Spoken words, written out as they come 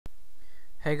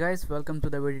Hey guys, welcome to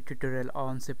the video tutorial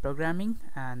on C programming,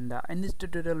 and in this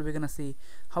tutorial we're gonna see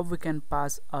how we can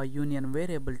pass a union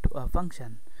variable to a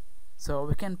function. So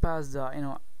we can pass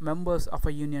the members of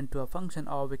a union to a function,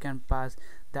 or we can pass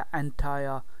the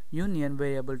entire union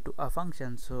variable to a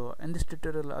function. So in this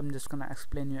tutorial I'm just gonna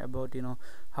explain you about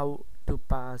how to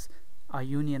pass a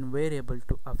union variable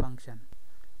to a function.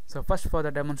 So first, for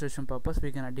the demonstration purpose,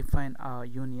 we're gonna define a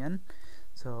union.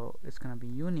 So it's gonna be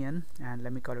union, and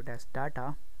let me call it as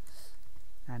data,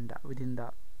 and within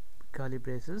the curly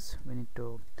braces we need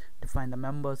to define the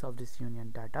members of this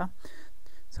union data.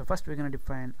 So first we're gonna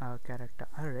define a character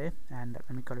array, and let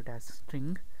me call it as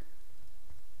string,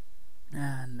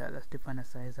 and let's define a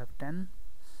size of 10.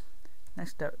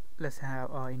 Next let's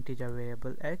have our integer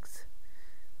variable x.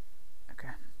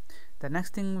 Okay, the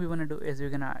next thing we want to do is we're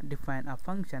gonna define a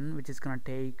function which is gonna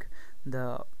take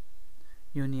the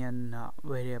union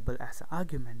variable as an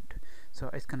argument. So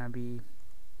it's gonna be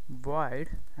void,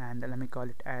 and let me call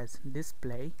it as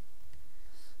display,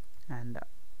 and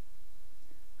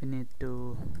we need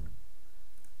to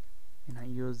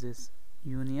use this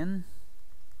union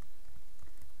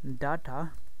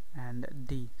data and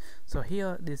d. So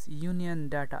here this union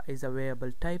data is a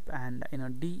variable type, and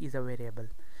d is a variable.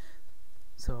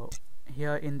 So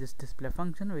here in this display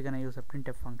function we're gonna use a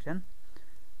printf function,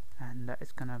 and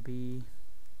it's gonna be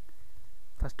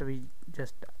first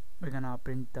we're gonna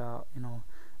print the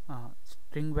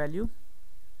string value.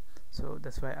 So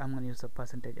that's why I'm gonna use the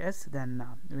 %s. Then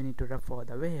we need to refer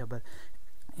the variable.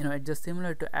 It's just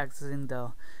similar to accessing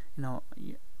the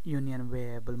union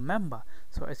variable member.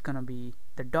 So it's gonna be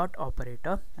the dot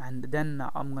operator, and then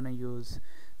I'm gonna use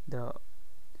the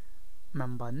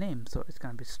member name. So it's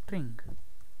gonna be string.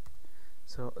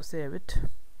 So save it.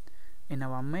 In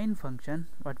our main function,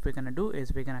 what we're gonna do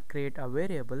is we're gonna create a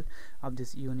variable of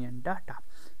this union data.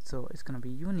 So it's gonna be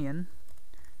union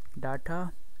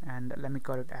data, and let me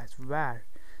call it as var.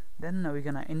 Then we're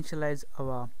gonna initialize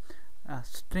our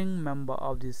string member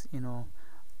of this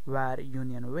var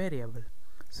union variable.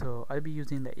 So I'll be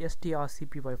using the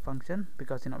strcpy function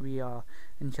because we are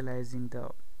initializing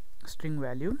the string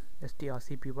value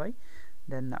strcpy.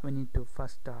 Then we need to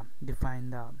first define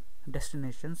the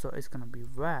destination. So it's gonna be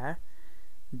var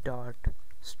dot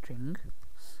string,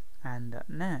 and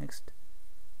next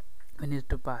we need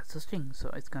to pass the string. So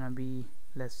it's gonna be,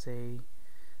 let's say,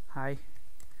 hi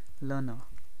learner.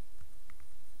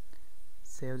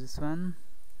 Save this one.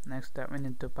 Next we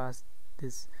need to pass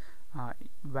this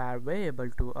var variable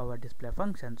to our display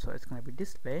function. So it's gonna be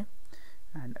display,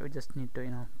 and we just need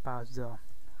to pass the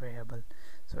variable.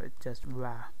 So it's just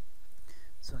var.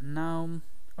 So now,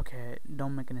 okay,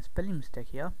 don't make any spelling mistake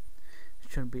here. It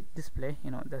should be display.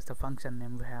 That's the function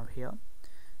name we have here.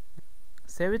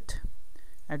 Save it,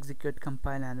 execute,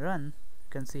 compile, and run. You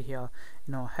can see here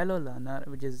hello learner,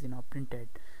 which is printed.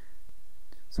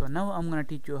 So now I'm gonna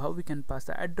teach you how we can pass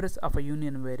the address of a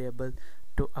union variable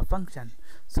to a function.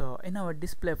 So in our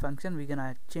display function we're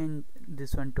gonna change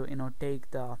this one to take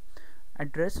the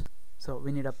address. So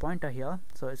we need a pointer here,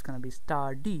 so it's gonna be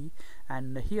 *d,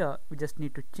 and here we just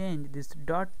need to change this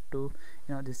dot to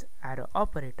this arrow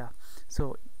operator.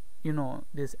 So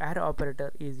this arrow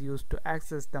operator is used to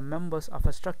access the members of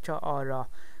a structure or a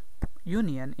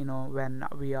union when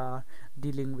we are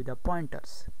dealing with the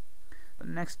pointers.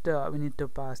 Next we need to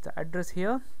pass the address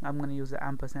here. I'm gonna use the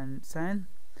ampersand sign,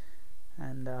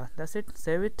 and that's it.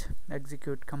 Save it,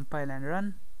 execute, compile, and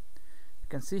run.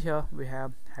 You can see here we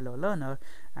have hello learner,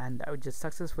 and I just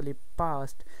successfully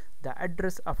passed the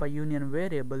address of a union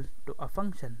variable to a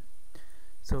function.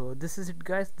 So this is it,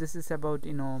 guys. This is about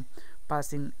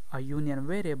passing a union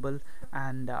variable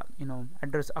and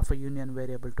address of a union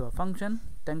variable to a function.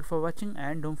 Thank you for watching,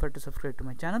 and don't forget to subscribe to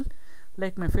my channel,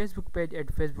 like my Facebook page at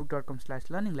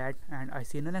facebook.com/learninglad, and I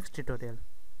see you in the next tutorial.